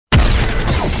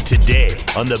Today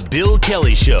on The Bill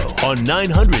Kelly Show on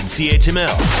 900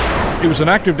 CHML. It was an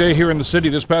active day here in the city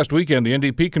this past weekend. The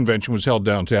NDP convention was held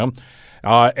downtown.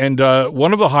 And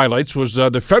one of the highlights was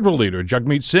the federal leader,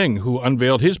 Jagmeet Singh, who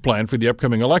unveiled his plan for the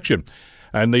upcoming election.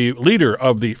 And the leader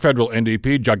of the federal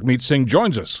NDP, Jagmeet Singh,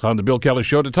 joins us on The Bill Kelly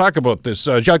Show to talk about this.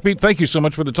 Jagmeet, thank you so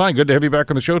much for the time. Good to have you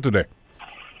back on the show today.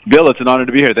 Bill, it's an honor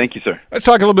to be here. Thank you, sir. Let's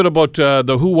talk a little bit about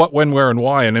the who, what, when, where, and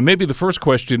why. And maybe the first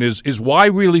question is why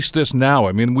release this now?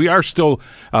 I mean, we are still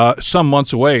some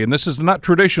months away, and this is not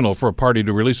traditional for a party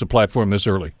to release a platform this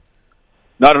early.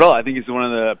 Not at all. I think it's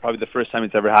probably the first time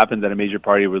it's ever happened that a major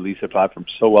party released a platform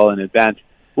so well in advance.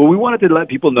 Well, we wanted to let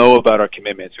people know about our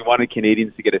commitments. We wanted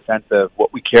Canadians to get a sense of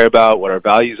what we care about, what our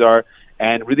values are,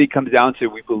 and really it comes down to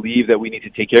we believe that we need to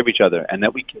take care of each other and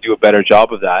that we can do a better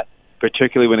job of that,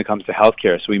 particularly when it comes to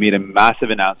healthcare. So we made a massive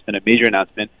announcement, a major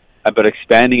announcement about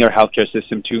expanding our healthcare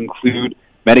system to include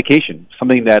medication,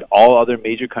 something that all other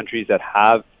major countries that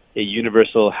have a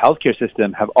universal healthcare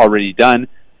system have already done.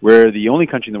 We're the only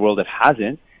country in the world that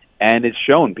hasn't, and it's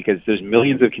shown because there's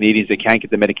millions of Canadians that can't get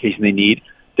the medication they need.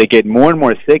 They get more and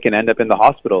more sick and end up in the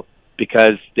hospital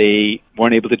because they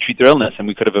weren't able to treat their illness, and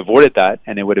we could have avoided that,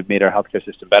 and it would have made our healthcare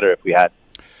system better if we had.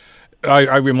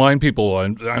 I remind people,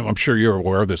 and I'm sure you're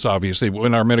aware of this, obviously,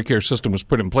 when our Medicare system was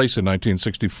put in place in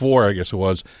 1964, I guess it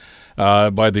was,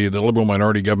 by the Liberal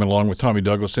minority government along with Tommy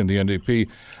Douglas and the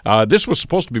NDP, this was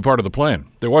supposed to be part of the plan.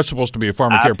 There was supposed to be a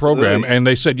pharmacare program, and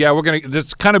they said, yeah,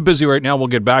 it's kind of busy right now, we'll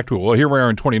get back to it. Well, here we are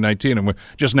in 2019, and we're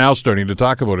just now starting to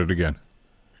talk about it again.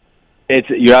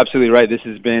 You're absolutely right. This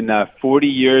has been 40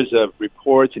 years of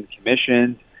reports and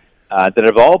commissions that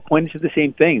have all pointed to the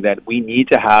same thing, that we need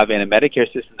to have in a Medicare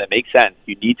system that makes sense.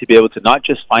 You need to be able to not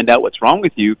just find out what's wrong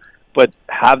with you, but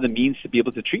have the means to be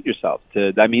able to treat yourself.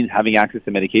 That means having access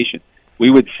to medication. We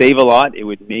would save a lot. It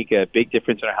would make a big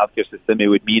difference in our healthcare system. It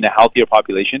would mean a healthier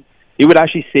population. It would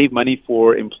actually save money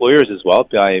for employers as well.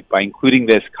 By including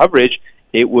this coverage,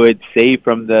 it would save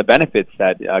from the benefits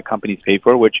that companies pay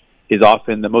for, which is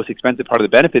often the most expensive part of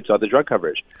the benefits are the drug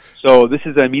coverage. So this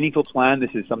is a meaningful plan. This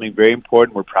is something very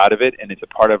important. We're proud of it, and it's a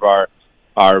part of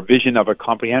our vision of a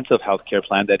comprehensive healthcare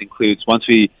plan that includes, once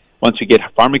we get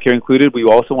pharmacare included, we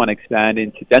also want to expand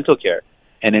into dental care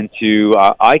and into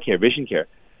eye care, vision care.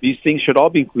 These things should all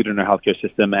be included in our healthcare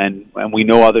system, and we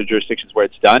know other jurisdictions where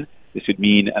it's done. This would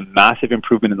mean a massive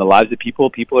improvement in the lives of people.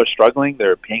 People are struggling.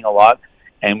 They're paying a lot.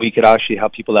 And we could actually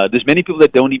help people out. There's many people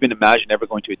that don't even imagine ever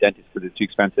going to a dentist because it's too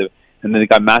expensive, and then they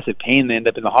got massive pain, they end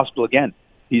up in the hospital again.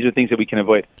 These are things that we can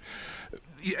avoid.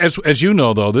 As you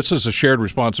know, though, this is a shared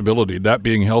responsibility, that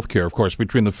being healthcare, of course,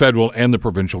 between the federal and the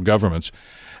provincial governments.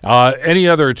 Any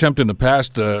other attempt in the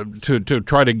past to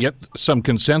try to get some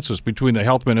consensus between the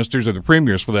health ministers, or the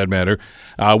premiers for that matter,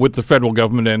 with the federal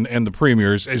government and the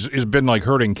premiers has been like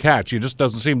herding cats. You just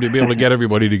doesn't seem to be able to get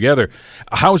everybody together.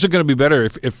 How is it going to be better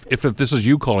if this is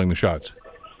you calling the shots?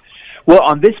 Well,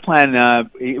 on this plan,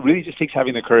 it really just takes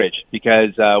having the courage,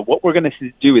 because what we're going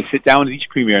to do is sit down with each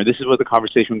premier, and this is what the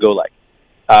conversation would go like.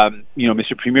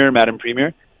 Mr. Premier, Madam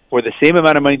Premier, for the same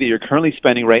amount of money that you're currently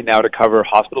spending right now to cover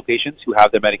hospital patients who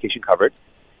have their medication covered,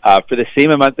 for the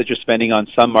same amount that you're spending on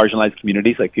some marginalized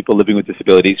communities, like people living with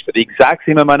disabilities, for the exact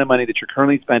same amount of money that you're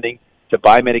currently spending to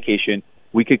buy medication,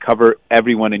 we could cover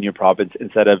everyone in your province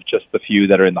instead of just the few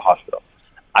that are in the hospital.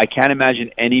 I can't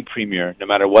imagine any premier, no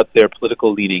matter what their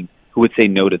political leaning, who would say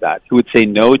no to that, who would say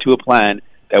no to a plan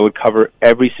that would cover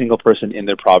every single person in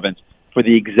their province for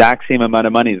the exact same amount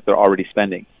of money that they're already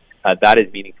spending. That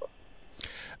is meaningful.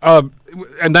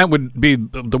 And that would be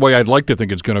the way I'd like to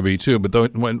think it's going to be, too.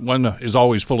 But one is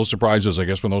always full of surprises, I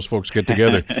guess, when those folks get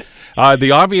together.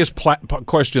 The obvious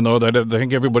question, though, that I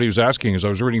think everybody was asking as I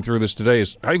was reading through this today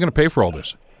is, how are you going to pay for all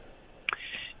this?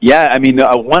 Yeah, I mean,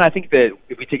 I think that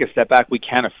if we take a step back, we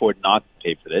can't afford not to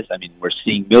pay for this. I mean, we're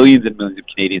seeing millions and millions of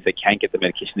Canadians that can't get the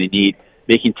medication they need,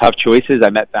 making tough choices.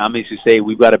 I met families who say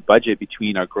we've got a budget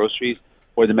between our groceries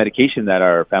or the medication that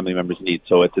our family members need.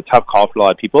 So it's a tough call for a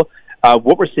lot of people.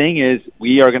 What we're saying is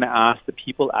we are going to ask the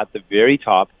people at the very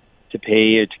top to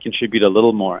pay, to contribute a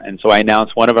little more. And so I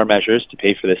announced one of our measures to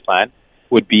pay for this plan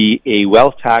would be a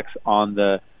wealth tax on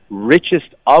the richest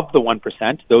of the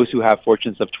 1%, those who have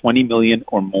fortunes of $20 million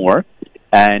or more.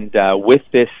 And with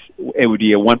this, it would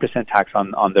be a 1% tax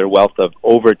on their wealth of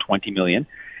over $20 million.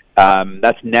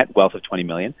 That's net wealth of $20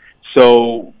 million.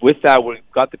 So with that, we've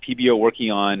got the PBO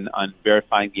working on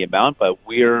verifying the amount, but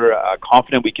we're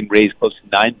confident we can raise close to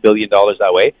 $9 billion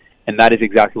that way. And that is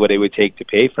exactly what it would take to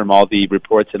pay from all the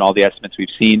reports and all the estimates we've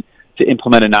seen to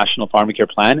implement a national pharmacare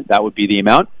plan. That would be the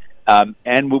amount.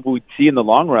 And what we would see in the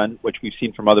long run, which we've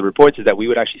seen from other reports, is that we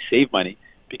would actually save money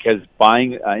because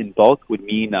buying in bulk would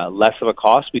mean less of a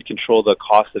cost. We'd control the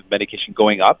cost of medication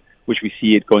going up, which we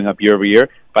see it going up year over year.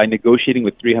 By negotiating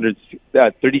with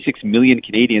 36 million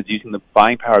Canadians, using the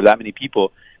buying power of that many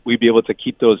people, we'd be able to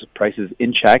keep those prices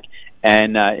in check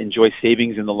and enjoy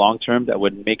savings in the long term that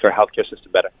would make our healthcare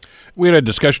system better. We had a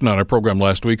discussion on our program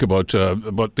last week about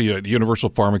the Universal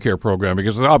Pharmacare program,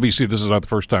 because obviously this is not the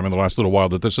first time in the last little while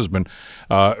that this has been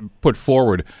put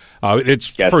forward.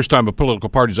 It's the first time a political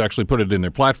party's actually put it in their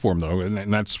platform, though,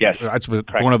 and that's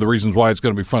one of the reasons why it's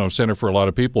going to be front of center for a lot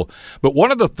of people. But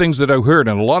one of the things that I heard,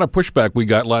 and a lot of pushback we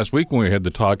got last week when we had the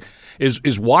talk,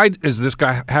 is why does this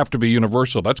guy have to be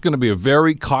universal? That's going to be a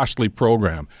very costly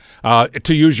program.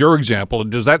 To use your example,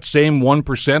 does that same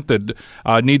 1%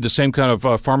 that need the same kind of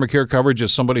pharmacare coverage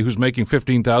as somebody who's making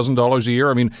 $15,000 a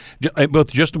year? I mean, with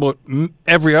just about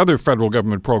every other federal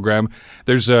government program,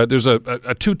 there's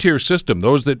a two-tier system.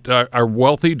 Those that are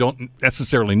wealthy don't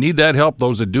necessarily need that help.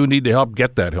 Those that do need the help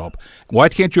get that help. Why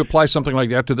can't you apply something like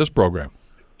that to this program?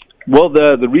 Well,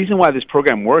 the reason why this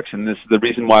program works, and this is the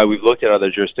reason why we've looked at other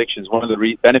jurisdictions, one of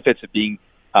the benefits of being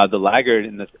the laggard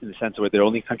in the sense of we're the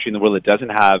only country in the world that doesn't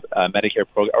have a Medicare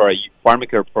program or a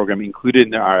pharmacare program included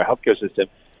in our healthcare system.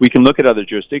 We can look at other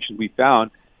jurisdictions. We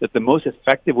found that the most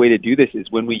effective way to do this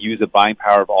is when we use the buying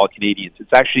power of all Canadians.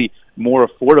 It's actually more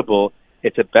affordable.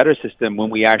 It's a better system when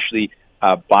we actually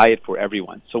buy it for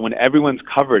everyone. So when everyone's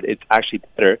covered, it's actually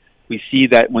better. We see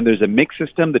that when there's a mixed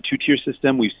system, the two-tier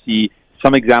system, we see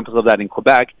some examples of that in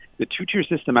Quebec. The two-tier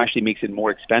system actually makes it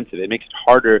more expensive. It makes it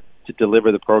harder to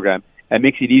deliver the program and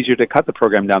makes it easier to cut the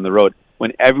program down the road.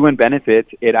 When everyone benefits,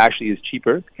 it actually is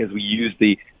cheaper because we use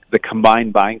the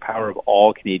combined buying power of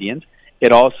all Canadians.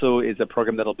 It also is a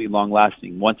program that will be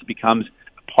long-lasting. Once it becomes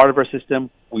a part of our system,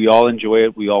 we all enjoy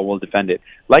it. We all will defend it.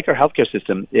 Like our healthcare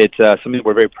system, it's something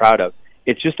we're very proud of.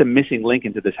 It's just a missing link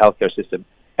into this healthcare system.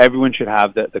 Everyone should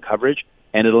have the coverage,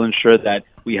 and it'll ensure that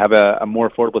we have a more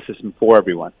affordable system for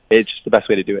everyone. It's just the best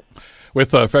way to do it.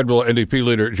 With federal NDP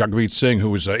leader Jagmeet Singh, who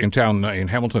was in town in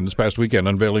Hamilton this past weekend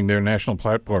unveiling their national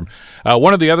platform.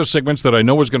 One of the other segments that I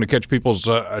know is going to catch people's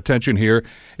attention here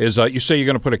is you say you're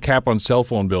going to put a cap on cell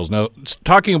phone bills. Now,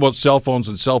 talking about cell phones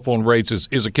and cell phone rates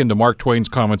is akin to Mark Twain's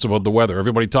comments about the weather.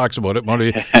 Everybody talks about it.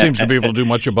 Nobody seems to be able to do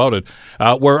much about it.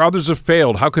 Where others have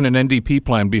failed, how can an NDP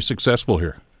plan be successful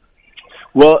here?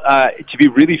 Well, to be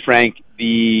really frank,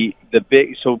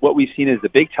 so what we've seen is the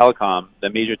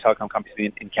major telecom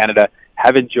companies in Canada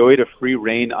have enjoyed a free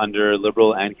rein under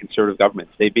Liberal and Conservative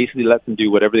governments. They basically let them do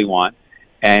whatever they want,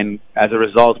 and as a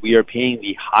result, we are paying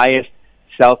the highest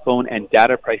cell phone and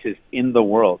data prices in the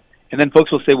world. And then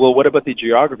folks will say, well, what about the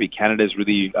geography? Canada is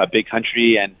really a big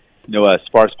country and a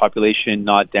sparse population,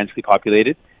 not densely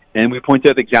populated. And we point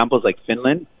out examples like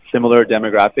Finland, similar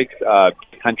demographics,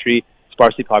 country,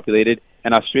 sparsely populated,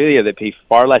 and Australia that pay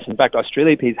far less. In fact,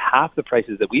 Australia pays half the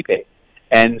prices that we pay.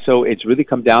 And so it's really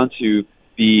come down to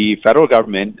the federal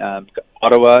government,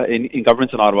 Ottawa, in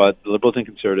governments in Ottawa, the Liberals and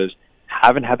Conservatives,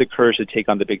 haven't had the courage to take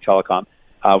on the big telecom.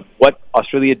 What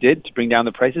Australia did to bring down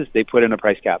the prices, they put in a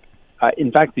price cap.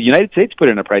 In fact, the United States put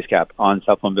in a price cap on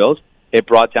cell phone bills. It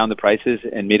brought down the prices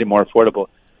and made it more affordable.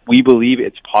 We believe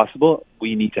it's possible.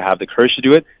 We need to have the courage to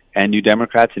do it. And New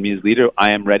Democrats and me as leader,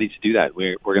 I am ready to do that.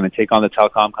 We're going to take on the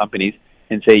telecom companies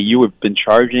and say, you have been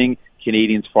charging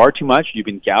Canadians far too much. You've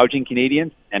been gouging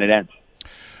Canadians, and it ends.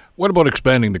 What about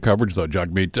expanding the coverage, though,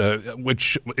 Jagmeet,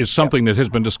 which is something that has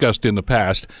been discussed in the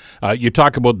past? You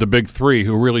talk about the big three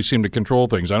who really seem to control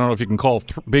things. I don't know if you can call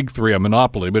big three a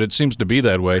monopoly, but it seems to be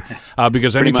that way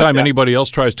because anytime anybody else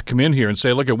tries to come in here and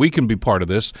say, look, we can be part of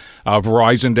this,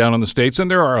 Verizon down in the States, and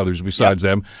there are others besides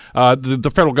them,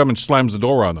 the federal government slams the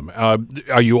door on them.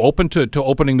 Are you open to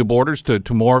opening the borders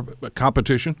to more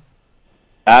competition?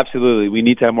 Absolutely. We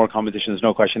need to have more competition. There's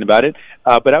no question about it.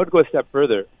 But I would go a step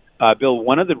further. Bill,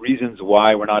 one of the reasons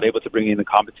why we're not able to bring in the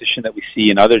competition that we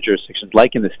see in other jurisdictions,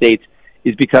 like in the States,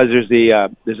 is because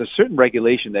there's a certain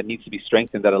regulation that needs to be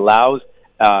strengthened that allows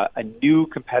a new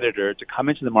competitor to come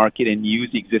into the market and use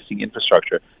the existing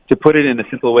infrastructure. To put it in a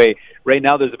simple way, right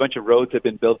now there's a bunch of roads that have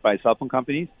been built by cell phone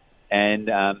companies, and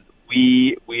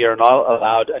we are not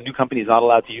allowed, a new company is not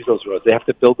allowed to use those roads. They have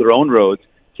to build their own roads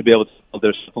to be able to build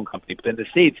their cell phone company. But in the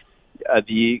States,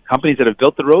 the companies that have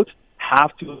built the roads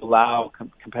have to allow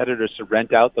competitors to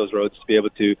rent out those roads to be able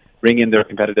to bring in their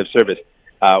competitive service.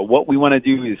 What we want to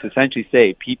do is essentially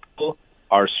say people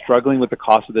are struggling with the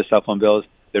cost of their cell phone bills.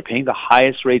 They're paying the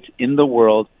highest rates in the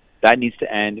world. That needs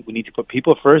to end. We need to put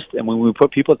people first, and when we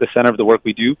put people at the center of the work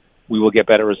we do, we will get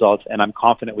better results, and I'm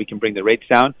confident we can bring the rates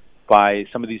down by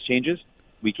some of these changes.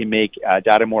 We can make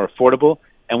data more affordable,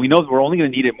 and we know that we're only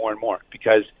going to need it more and more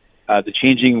because The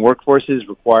changing workforces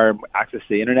require access to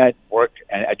the internet, work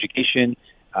and education,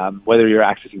 whether you're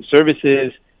accessing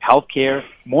services, healthcare.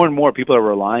 More and more people are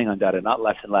relying on data, not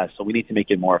less and less. So we need to make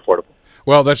it more affordable.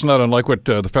 Well, that's not unlike what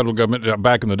the federal government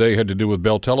back in the day had to do with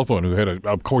Bell Telephone, who had,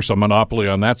 of course, a monopoly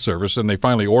on that service, and they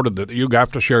finally ordered that you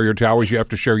have to share your towers, you have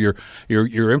to share your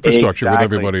infrastructure with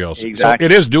everybody else. Exactly.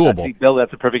 So it is doable. Bill,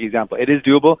 that's a perfect example. It is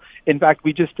doable. In fact,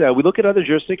 we look at other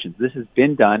jurisdictions. This has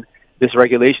been done. This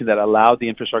regulation that allowed the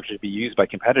infrastructure to be used by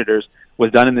competitors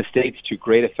was done in the States to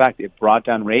great effect. It brought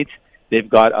down rates. They've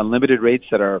got unlimited rates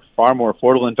that are far more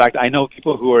affordable. In fact, I know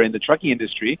people who are in the trucking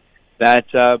industry that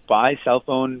buy cell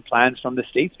phone plans from the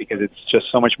States because it's just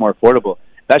so much more affordable.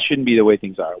 That shouldn't be the way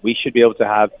things are. We should be able to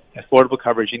have affordable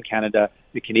coverage in Canada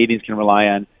that Canadians can rely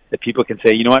on, that people can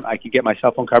say, you know what, I can get my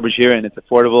cell phone coverage here and it's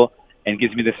affordable and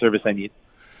gives me the service I need.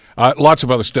 Lots of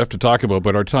other stuff to talk about,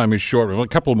 but our time is short. A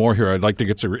couple more here I'd like to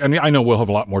get to. And I know we'll have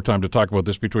a lot more time to talk about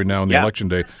this between now and the election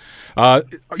day.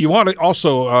 You want to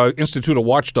also institute a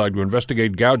watchdog to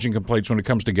investigate gouging complaints when it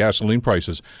comes to gasoline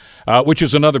prices, which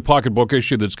is another pocketbook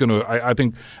issue that's going to, I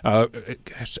think,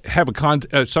 have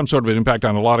some sort of an impact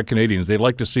on a lot of Canadians. They'd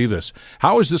like to see this.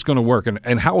 How is this going to work,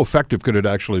 and how effective could it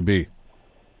actually be?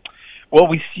 Well,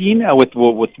 we've seen with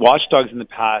watchdogs in the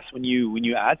past, when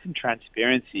you add some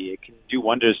transparency, it can do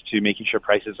wonders to making sure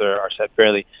prices are set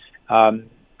fairly.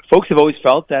 Folks have always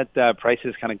felt that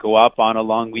prices kind of go up on a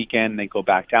long weekend, they go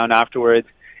back down afterwards,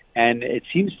 and it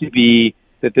seems to be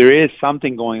that there is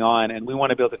something going on, and we want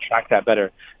to be able to track that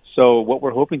better. So what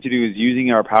we're hoping to do is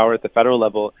using our power at the federal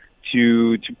level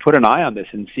to put an eye on this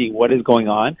and see what is going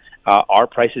on. Are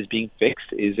prices being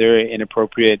fixed? Is there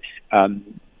inappropriate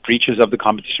breaches of the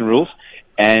competition rules?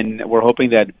 And we're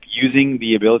hoping that using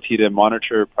the ability to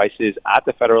monitor prices at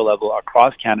the federal level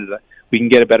across Canada, we can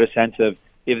get a better sense of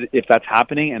if that's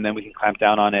happening, and then we can clamp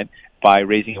down on it by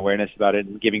raising awareness about it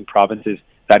and giving provinces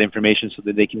that information so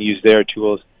that they can use their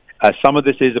tools. Some of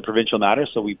this is a provincial matter,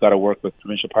 so we've got to work with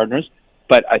provincial partners.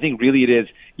 But I think really it is,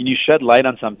 when you shed light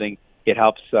on something, it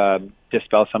helps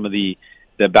dispel some of the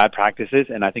bad practices,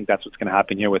 and I think that's what's going to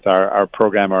happen here with our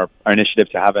program, our initiative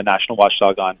to have a national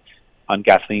watchdog on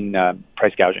gasoline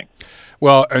price gouging.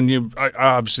 Well, and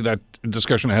obviously that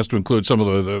discussion has to include some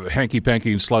of the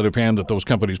hanky-panky and sleight of hand that those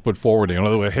companies put forward. You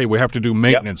know, hey, we have to do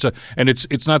maintenance. Yep. And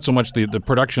it's not so much the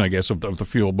production, I guess, of the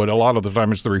fuel, but a lot of the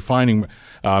time it's the refining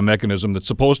mechanism that's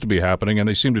supposed to be happening, and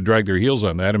they seem to drag their heels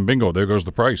on that, and bingo, there goes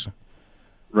the price.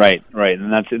 Right,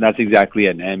 and that's exactly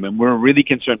it. And we're really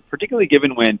concerned, particularly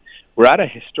given when we're at a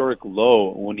historic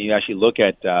low when you actually look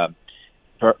at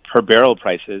per barrel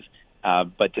prices.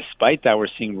 But despite that, we're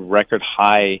seeing record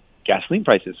high gasoline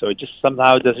prices. So it just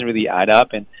somehow doesn't really add up,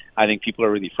 and I think people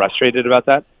are really frustrated about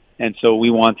that. And so we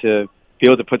want to be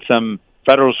able to put some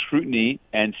federal scrutiny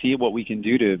and see what we can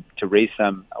do to raise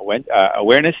some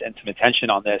awareness and some attention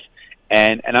on this.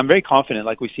 And I'm very confident,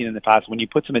 like we've seen in the past, when you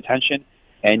put some attention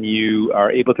and you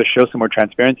are able to show some more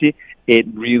transparency, it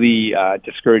really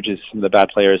discourages some of the bad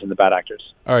players and the bad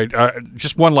actors. All right,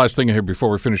 just one last thing here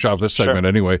before we finish off this segment. Sure.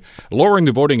 Anyway, lowering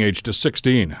the voting age to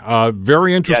 16.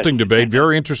 Very interesting debate,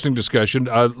 very interesting discussion.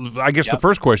 I guess the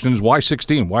first question is, why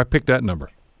 16? Why pick that number?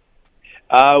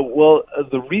 Well,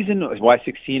 the reason why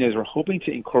 16 is we're hoping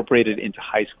to incorporate it into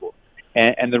high school.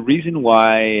 And the reason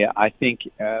why I think,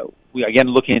 we again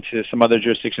looking into some other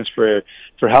jurisdictions for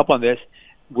help on this,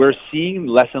 we're seeing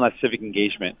less and less civic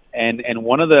engagement. And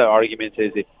one of the arguments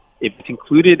is if it's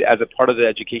included as a part of the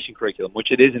education curriculum,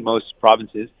 which it is in most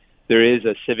provinces, there is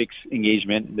a civics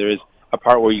engagement. There is a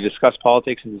part where you discuss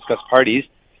politics and discuss parties.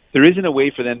 There isn't a way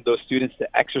for those students to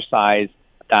exercise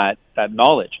that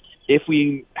knowledge. If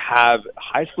we have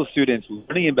high school students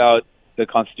learning about the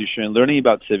Constitution, learning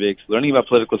about civics, learning about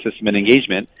political system and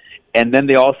engagement, and then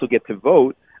they also get to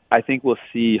vote, I think we'll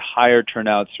see higher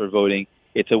turnouts for voting.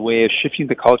 It's a way of shifting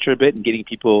the culture a bit and getting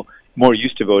people more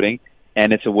used to voting.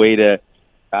 And it's a way to,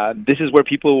 this is where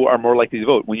people are more likely to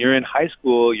vote. When you're in high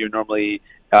school, you're normally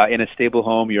in a stable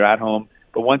home, you're at home.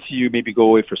 But once you maybe go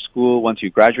away for school, once you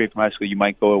graduate from high school, you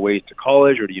might go away to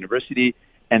college or to university.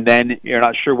 And then you're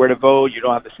not sure where to vote. You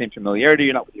don't have the same familiarity.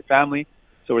 You're not with your family.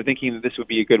 So we're thinking that this would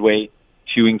be a good way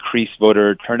to increase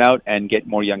voter turnout and get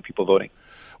more young people voting.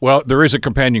 Well, there is a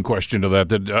companion question to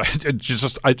that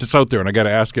it's out there, and I got to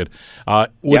ask it.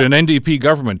 Would an NDP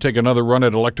government take another run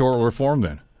at electoral reform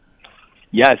then?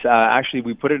 Yes, actually,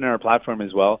 we put it in our platform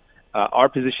as well. Our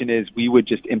position is we would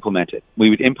just implement it. We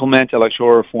would implement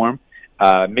electoral reform.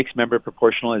 Mixed member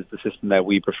proportional is the system that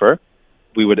we prefer.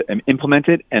 We would implement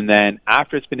it, and then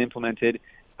after it's been implemented,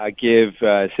 give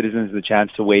citizens the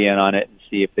chance to weigh in on it and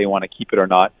see if they want to keep it or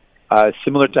not.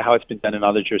 Similar to how it's been done in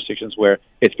other jurisdictions where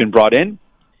it's been brought in,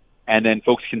 and then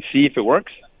folks can see if it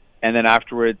works. And then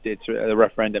afterward, it's a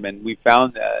referendum. And we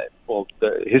found,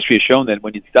 the history has shown that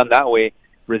when it's done that way,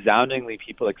 resoundingly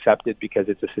people accept it because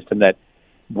it's a system that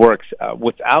works.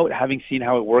 Without having seen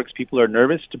how it works, people are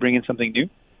nervous to bring in something new.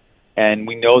 And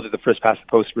we know that the first past the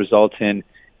post results in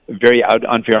very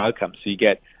unfair outcomes. So you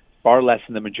get far less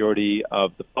than the majority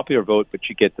of the popular vote, but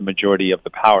you get the majority of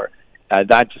the power.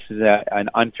 That just is an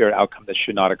unfair outcome that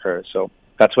should not occur. So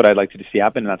that's what I'd like to see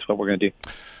happen, and that's what we're going to do.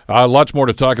 Lots more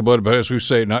to talk about, but as we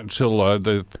say, not until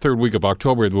the third week of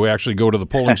October do we actually go to the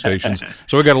polling stations.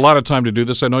 So we've got a lot of time to do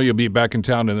this. I know you'll be back in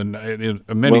town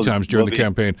many times during the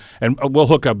campaign, and we'll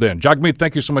hook up then. Jagmeet,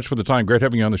 thank you so much for the time. Great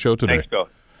having you on the show today. Thanks, Bill.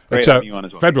 It's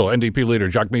federal NDP leader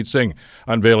Jagmeet Singh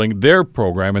unveiling their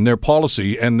program and their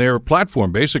policy and their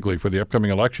platform, basically, for the upcoming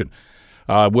election.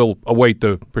 We'll await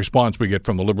the response we get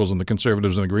from the Liberals and the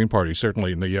Conservatives and the Green Party,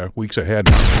 certainly in the weeks ahead.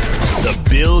 The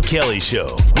Bill Kelly Show,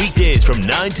 weekdays from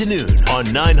 9 to noon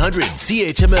on 900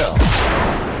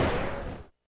 CHML.